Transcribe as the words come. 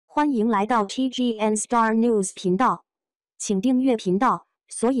欢迎来到 TGN Star News 频道，请订阅频道，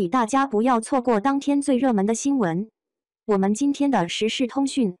所以大家不要错过当天最热门的新闻。我们今天的时事通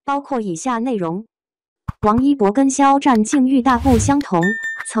讯包括以下内容：王一博跟肖战境遇大不相同，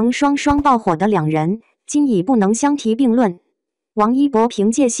曾双双爆火的两人，今已不能相提并论。王一博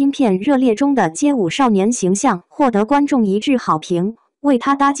凭借新片《热烈》中的街舞少年形象获得观众一致好评，为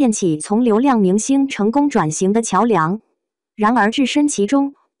他搭建起从流量明星成功转型的桥梁。然而置身其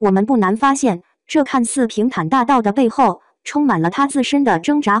中，我们不难发现，这看似平坦大道的背后，充满了他自身的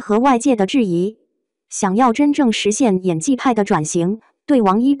挣扎和外界的质疑。想要真正实现演技派的转型，对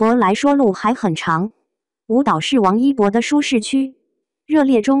王一博来说路还很长。舞蹈是王一博的舒适区，热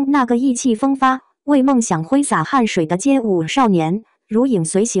烈中那个意气风发、为梦想挥洒汗水的街舞少年，如影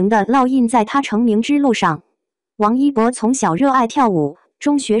随形地烙印在他成名之路上。王一博从小热爱跳舞，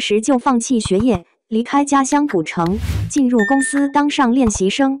中学时就放弃学业，离开家乡古城，进入公司当上练习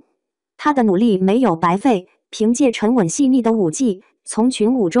生。他的努力没有白费，凭借沉稳细腻的舞技，从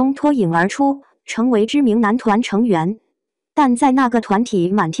群舞中脱颖而出，成为知名男团成员。但在那个团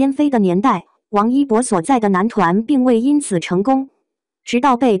体满天飞的年代，王一博所在的男团并未因此成功。直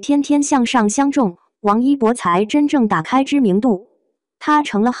到被《天天向上》相中，王一博才真正打开知名度。他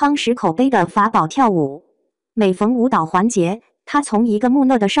成了夯实口碑的法宝跳舞。每逢舞蹈环节，他从一个木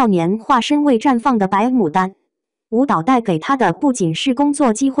讷的少年化身为绽放的白牡丹。舞蹈带给他的不仅是工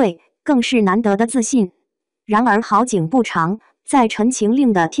作机会，更是难得的自信。然而好景不长，在《陈情令》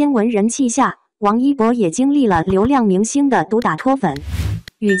的天文人气下，王一博也经历了流量明星的毒打脱粉。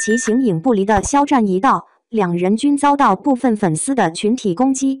与其形影不离的肖战一道，两人均遭到部分粉丝的群体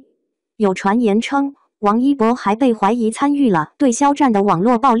攻击。有传言称，王一博还被怀疑参与了对肖战的网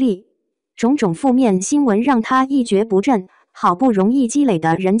络暴力。种种负面新闻让他一蹶不振，好不容易积累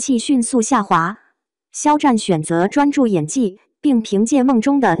的人气迅速下滑。肖战选择专注演技，并凭借梦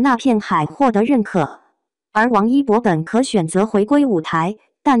中的那片海获得认可。而王一博本可选择回归舞台，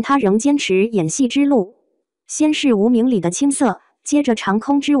但他仍坚持演戏之路。先是无名里的青涩，接着长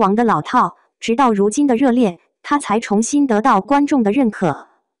空之王的老套，直到如今的热烈，他才重新得到观众的认可。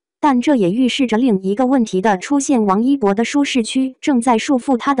但这也预示着另一个问题的出现：王一博的舒适区正在束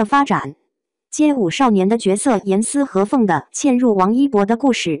缚他的发展。街舞少年的角色严丝合缝地嵌入王一博的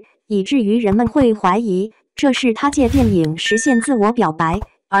故事，以至于人们会怀疑这是他借电影实现自我表白，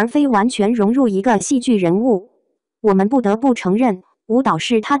而非完全融入一个戏剧人物。我们不得不承认，舞蹈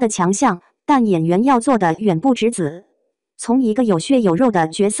是他的强项，但演员要做的远不止此。从一个有血有肉的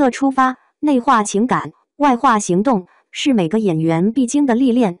角色出发，内化情感，外化行动，是每个演员必经的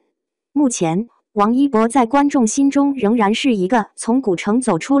历练。目前，王一博在观众心中仍然是一个从古城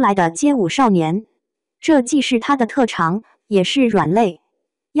走出来的街舞少年，这既是他的特长，也是软肋。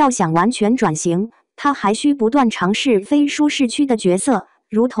要想完全转型，他还需不断尝试非舒适区的角色，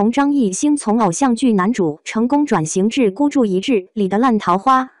如同张艺兴从偶像剧男主成功转型至孤注一掷里的烂桃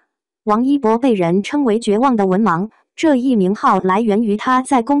花。王一博被人称为绝望的文盲，这一名号来源于他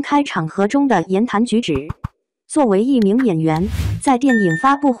在公开场合中的言谈举止。作为一名演员，在电影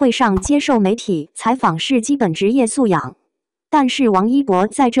发布会上接受媒体采访是基本职业素养，但是王一博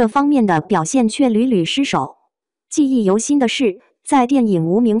在这方面的表现却屡屡失手。记忆犹新的是，在电影《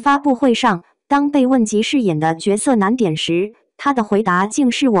无名》发布会上，当被问及饰演的角色难点时，他的回答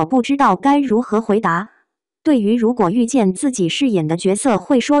竟是我不知道该如何回答。对于如果遇见自己饰演的角色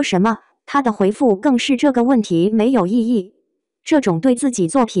会说什么，他的回复更是这个问题没有意义。这种对自己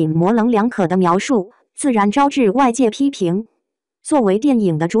作品模棱两可的描述，自然招致外界批评。作为电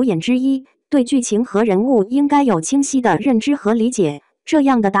影的主演之一，对剧情和人物应该有清晰的认知和理解，这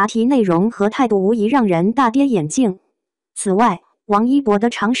样的答题内容和态度无疑让人大跌眼镜。此外，王一博的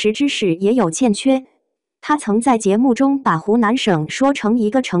常识知识也有欠缺。他曾在节目中把湖南省说成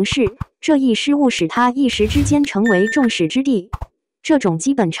一个城市，这一失误使他一时之间成为众矢之的。这种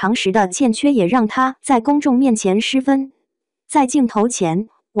基本常识的欠缺也让他在公众面前失分。在镜头前，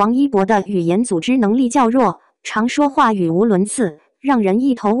王一博的语言组织能力较弱，常说话语无伦次，让人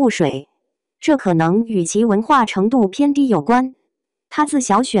一头雾水。这可能与其文化程度偏低有关。他自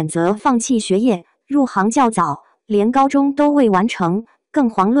小选择放弃学业，入行较早，连高中都未完成，更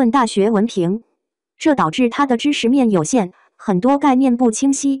遑论大学文凭。这导致他的知识面有限，很多概念不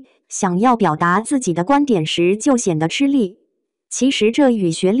清晰，想要表达自己的观点时就显得吃力。其实这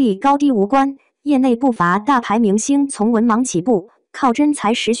与学历高低无关，业内不乏大牌明星从文盲起步，靠真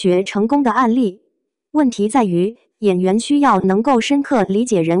才实学成功的案例。问题在于，演员需要能够深刻理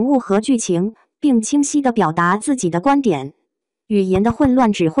解人物和剧情，并清晰地表达自己的观点。语言的混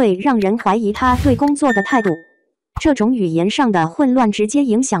乱只会让人怀疑他对工作的态度。这种语言上的混乱直接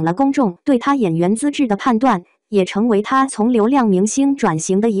影响了公众对他演员资质的判断，也成为他从流量明星转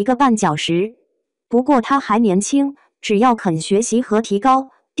型的一个绊脚石。不过他还年轻，只要肯学习和提高，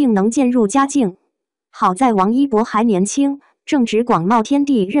定能渐入佳境。好在王一博还年轻，正值广袤天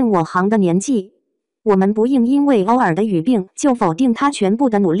地任我行的年纪，我们不应因为偶尔的语病就否定他全部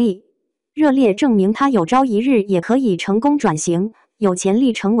的努力。热烈证明他有朝一日也可以成功转型，有潜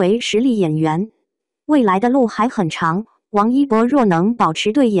力成为实力演员。未来的路还很长，王一博若能保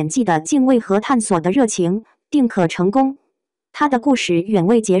持对演技的敬畏和探索的热情，定可成功。他的故事远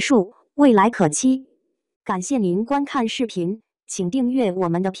未结束，未来可期。感谢您观看视频，请订阅我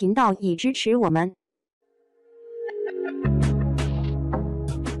们的频道以支持我们。